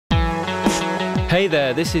Hey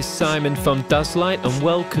there, this is Simon from Daslight and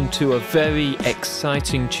welcome to a very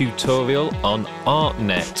exciting tutorial on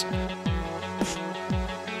artnet.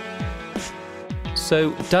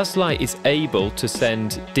 So Daslight is able to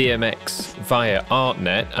send DMX via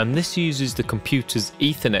artnet, and this uses the computer's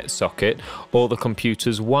Ethernet socket or the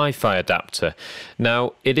computer's Wi-Fi adapter.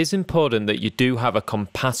 Now it is important that you do have a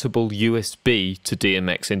compatible USB to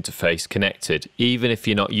DMX interface connected, even if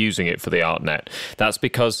you're not using it for the artnet. That's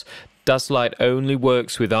because Daslight only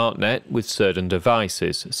works with artnet with certain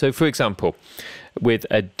devices. So for example, with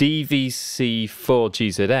a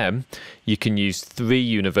DVC4GZM, you can use 3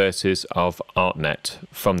 universes of artnet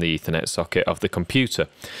from the Ethernet socket of the computer.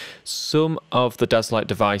 Some of the Daslight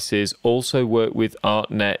devices also work with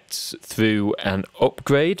artnet through an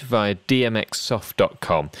upgrade via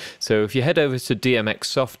dmxsoft.com. So if you head over to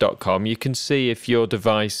dmxsoft.com, you can see if your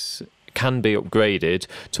device can be upgraded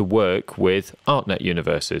to work with artnet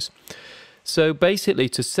universes. So basically,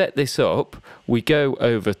 to set this up, we go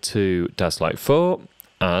over to Daslight 4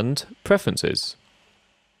 and Preferences.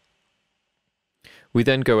 We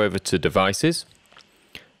then go over to Devices,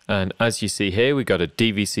 and as you see here, we got a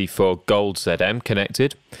DVC4 Gold ZM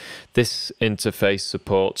connected. This interface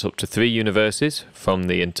supports up to 3 universes from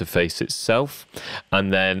the interface itself,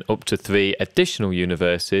 and then up to 3 additional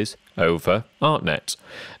universes over artnet.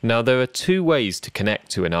 Now there are 2 ways to connect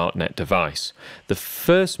to an artnet device. The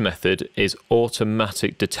first method is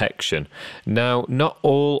automatic detection. Now not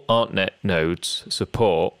all artnet nodes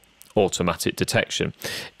support automatic detection.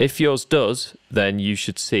 If yours does, then you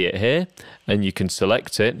should see it here and you can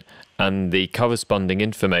select it and the corresponding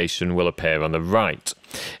information will appear on the right.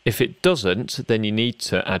 If it doesn't, then you need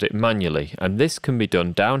to add it manually, and this can be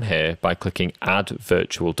done down here by clicking Add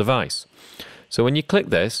Virtual Device. So when you click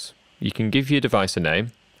this, you can give your device a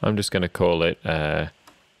name. I'm just going to call it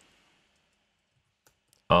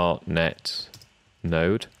artnet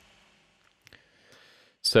node.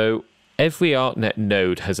 So every artnet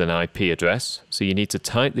node has an IP address, so you need to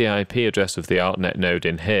type the IP address of the artnet node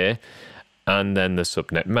in here and then the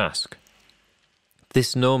subnet mask.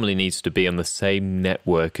 This normally needs to be on the same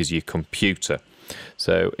network as your computer.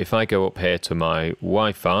 So if I go up here to my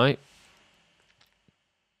Wi-Fi,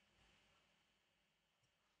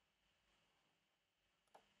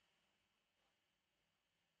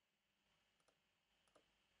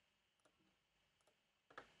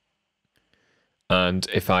 and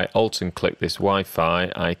if I alt and click this Wi-Fi,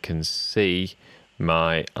 I can see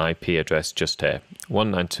my IP address just here,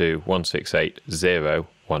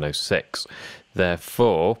 192.168.0.106.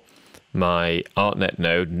 Therefore, my artnet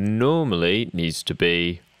node normally needs to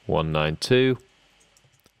be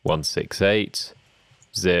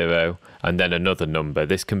 192.168.0 and then another number.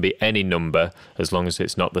 This can be any number as long as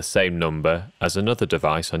it's not the same number as another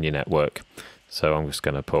device on your network. So I'm just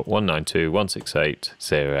going to put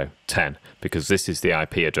 192.168.0.10 because this is the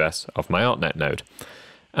IP address of my artnet node.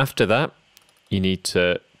 After that, you need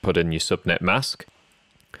to put in your subnet mask.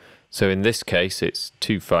 So in this case, it's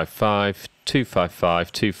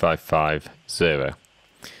 255.255.255.0.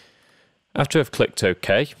 After I've clicked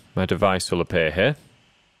OK, my device will appear here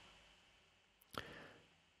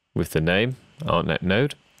with the name artnet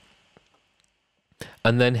node.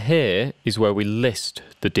 And then here is where we list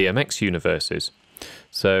the DMX universes.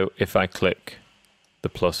 So if I click the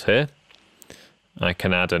plus here, I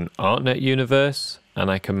can add an artnet universe and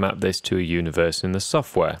I can map this to a universe in the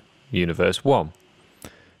software, universe 1.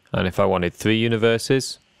 And if I wanted 3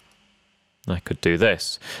 universes, I could do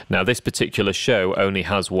this. Now this particular show only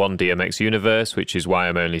has 1 DMX universe, which is why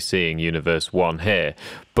I'm only seeing universe 1 here.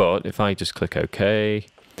 But if I just click OK,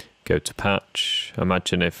 go to patch,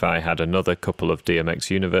 imagine if I had another couple of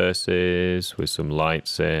DMX universes with some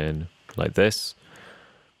lights in, like this.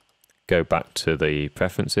 Go back to the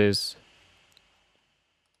preferences,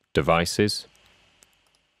 devices,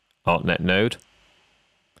 artnet node.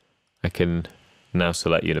 I can now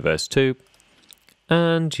select universe 2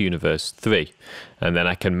 and universe 3, and then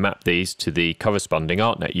I can map these to the corresponding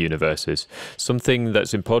artnet universes. Something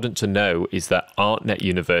that's important to know is that artnet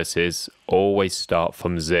universes always start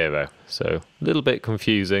from 0, so a little bit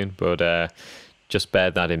confusing, but just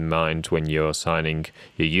bear that in mind when you're assigning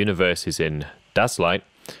your universes in Daslight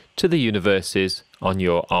to the universes on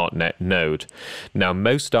your artnet node. Now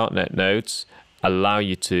most artnet nodes allow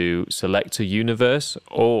you to select a universe,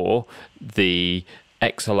 or the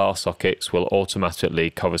XLR sockets will automatically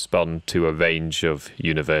correspond to a range of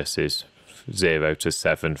universes, 0 to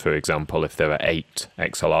 7, for example, if there are 8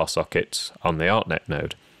 XLR sockets on the artnet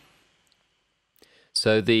node.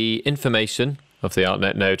 So the information of the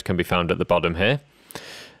artnet node can be found at the bottom here.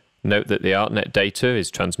 Note that the artnet data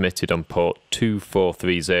is transmitted on port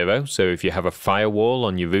 2430, so if you have a firewall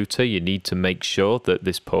on your router, you need to make sure that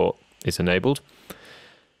this port is enabled.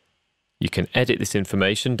 You can edit this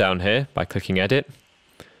information down here by clicking Edit.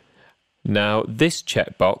 Now, this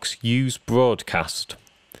checkbox, Use Broadcast,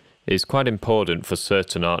 is quite important for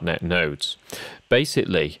certain artnet nodes.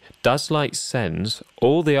 Basically, Daslight sends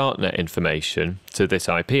all the artnet information to this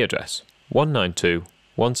IP address,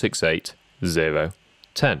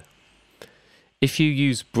 192.168.0.10. If you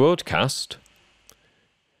use Broadcast,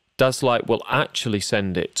 Daslight will actually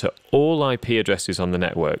send it to all IP addresses on the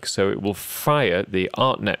network, so it will fire the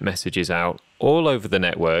artnet messages out all over the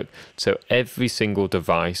network so every single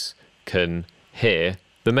device can hear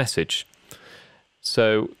the message.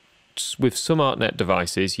 So with some artnet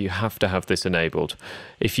devices, you have to have this enabled.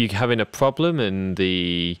 If you're having a problem and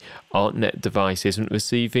the artnet device isn't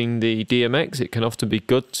receiving the DMX, it can often be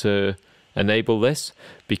good to enable this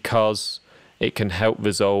because it can help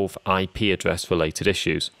resolve IP address related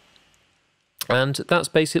issues. And that's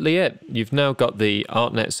basically it. You've now got the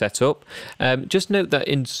artnet set up. Just note that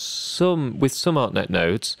with some artnet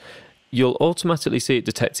nodes, you'll automatically see it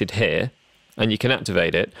detected here, and you can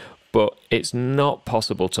activate it, but it's not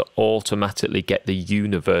possible to automatically get the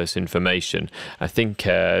universe information. I think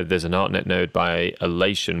there's an artnet node by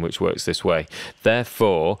Elation which works this way.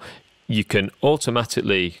 Therefore, you can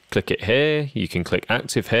automatically click it here, you can click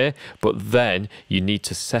active here, but then you need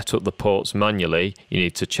to set up the ports manually. You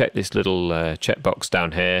need to check this little checkbox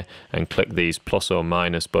down here and click these plus or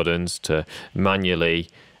minus buttons to manually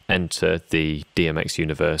enter the DMX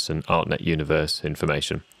universe and artnet universe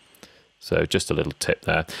information. So just a little tip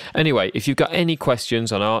there. Anyway, if you've got any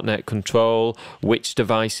questions on artnet control, which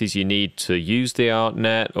devices you need to use the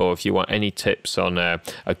artnet, or if you want any tips on a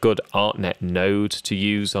good artnet node to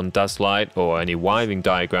use on Daslight or any wiring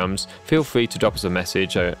diagrams, feel free to drop us a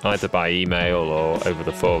message either by email or over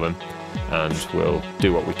the forum, and we'll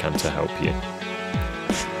do what we can to help you.